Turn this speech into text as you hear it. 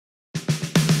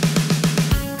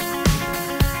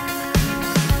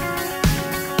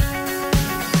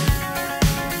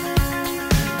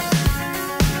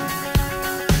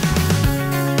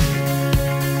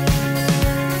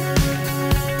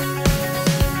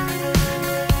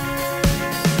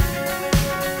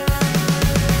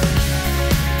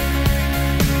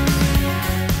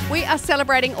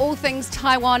celebrating all things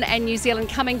Taiwan and New Zealand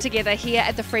coming together here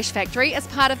at the Fresh Factory as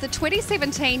part of the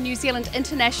 2017 New Zealand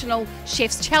International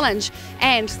Chefs Challenge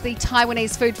and the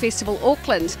Taiwanese Food Festival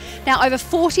Auckland. Now, over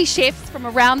 40 chefs from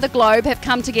around the globe have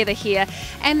come together here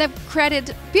and they've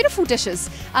created beautiful dishes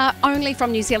only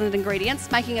from New Zealand ingredients,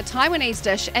 making a Taiwanese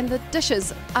dish, and the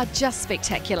dishes are just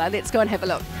spectacular. Let's go and have a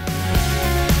look.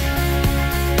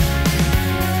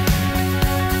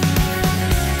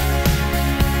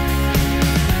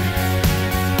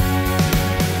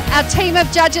 Our team of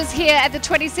judges here at the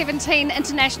 2017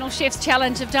 International Chefs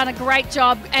Challenge have done a great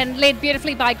job and led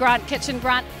beautifully by Grant Kitchen.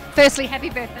 Grant, firstly, happy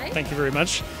birthday. Thank you very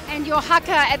much. And your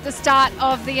haka at the start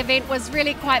of the event was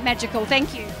really quite magical.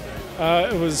 Thank you.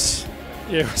 It was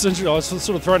interesting. I was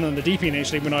sort of thrown in the deep end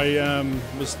actually when I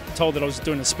was told that I was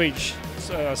doing a speech.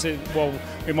 So I said, well,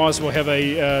 we might as well have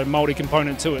a Māori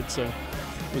component to it, so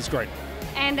it was great.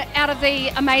 And out of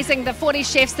the 40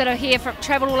 chefs that are here,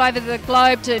 travelled all over the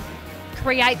globe to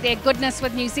create their goodness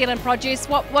with New Zealand produce,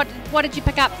 what did you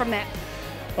pick up from that?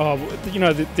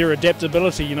 Their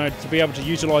adaptability, to be able to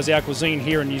utilise our cuisine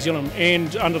here in New Zealand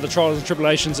and under the trials and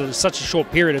tribulations of such a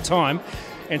short period of time,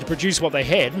 and to produce what they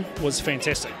had was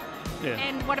fantastic. Yeah.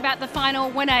 And what about the final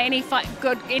winner? Any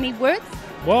words?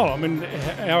 Well, I mean,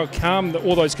 how calm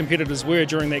all those competitors were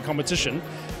during that competition.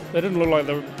 They didn't look like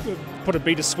they put a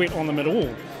bead of sweat on them at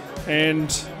all. And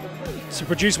to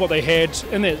produce what they had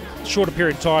in that shorter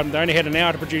period of time, they only had an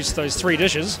hour to produce those 3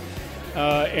 dishes,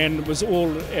 and it was all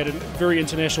at a very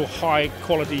international, high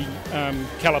quality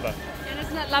calibre. And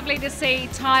isn't it lovely to see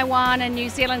Taiwan and New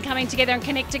Zealand coming together and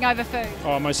connecting over food?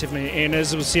 Oh, most definitely. And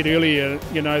as was said earlier,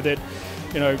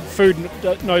 food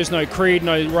knows no creed,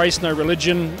 no race, no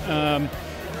religion,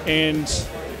 it's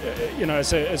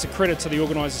a credit to the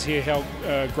organisers here how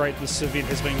great this event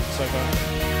has been so far.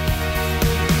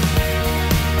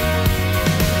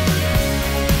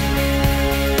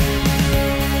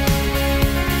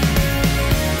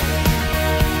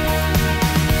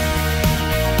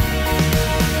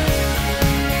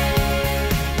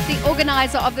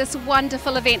 Organiser of this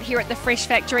wonderful event here at the Fresh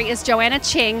Factory is Joanna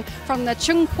Cheng from the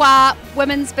Tsinghua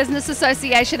Women's Business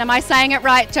Association. Am I saying it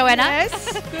right, Joanna?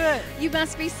 Yes, good. You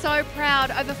must be so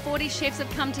proud. Over 40 chefs have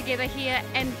come together here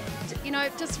and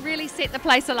just really set the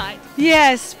place alight.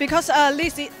 Yes, because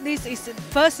this is the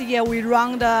first year we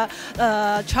run the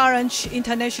Challenge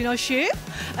International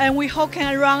Chef, and we hope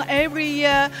can run every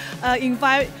year,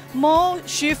 invite more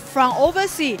chefs from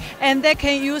overseas, and they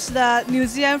can use the New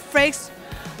Zealand fresh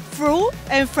fruit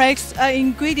and fresh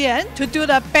ingredient to do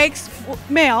the best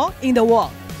meal in the world.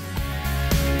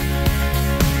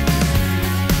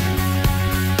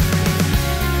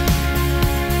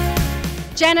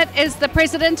 Janet is the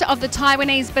president of the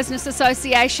Taiwanese Business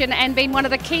Association and been one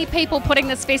of the key people putting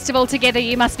this festival together.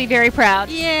 You must be very proud.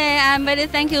 Yeah, I'm very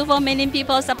thankful for many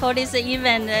people support this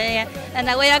event, and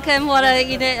I welcome for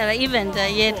the event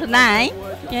tonight.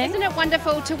 Yeah. Isn't it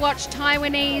wonderful to watch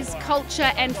Taiwanese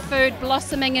culture and food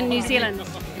blossoming in New Zealand?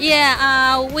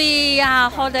 Yeah, we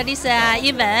hold this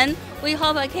event. We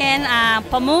hope we can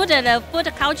promote the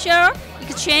food culture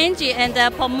exchange and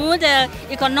promote the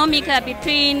economic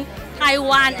between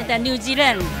Taiwan and New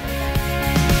Zealand.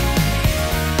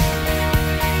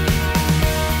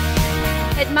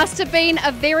 It must have been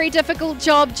a very difficult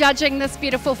job judging this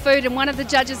beautiful food, and one of the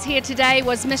judges here today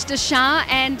was Mr. Shah,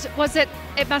 and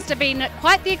it must have been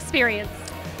quite the experience.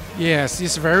 Yes,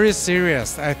 it's very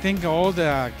serious. I think all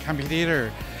the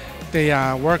competitors, they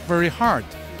work very hard.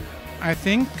 I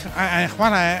think,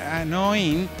 what I know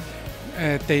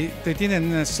they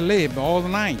didn't sleep all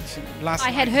night last night.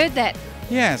 I had heard that.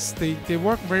 Yes, they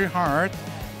work very hard,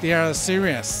 they are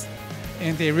serious,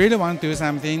 and they really want to do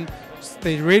something.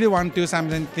 They really want to do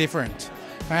something different,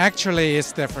 but actually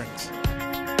it's different.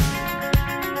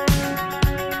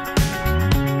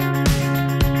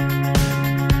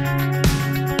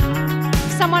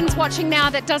 Someone's watching now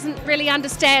that doesn't really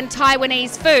understand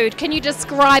Taiwanese food. Can you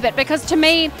describe it? Because to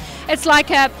me, it's like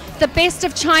the best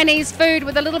of Chinese food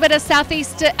with a little bit of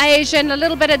Southeast Asian, a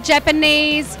little bit of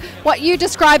Japanese. What, you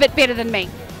describe it better than me.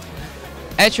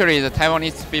 Actually, the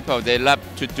Taiwanese people, they love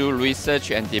to do research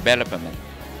and development.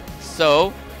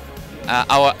 So,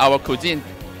 our cuisine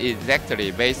is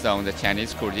actually based on the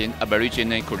Chinese cuisine,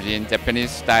 Aboriginal cuisine,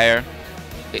 Japanese style.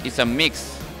 It's a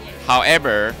mix.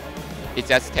 However, it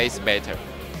just tastes better.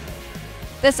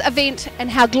 This event and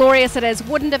how glorious it is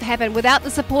wouldn't have happened without the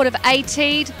support of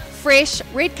ATEED, Fresh,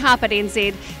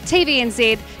 Redcarpetnz,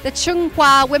 TVNZ, the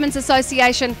Tsinghua Women's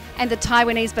Association and the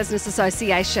Taiwanese Business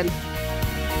Association.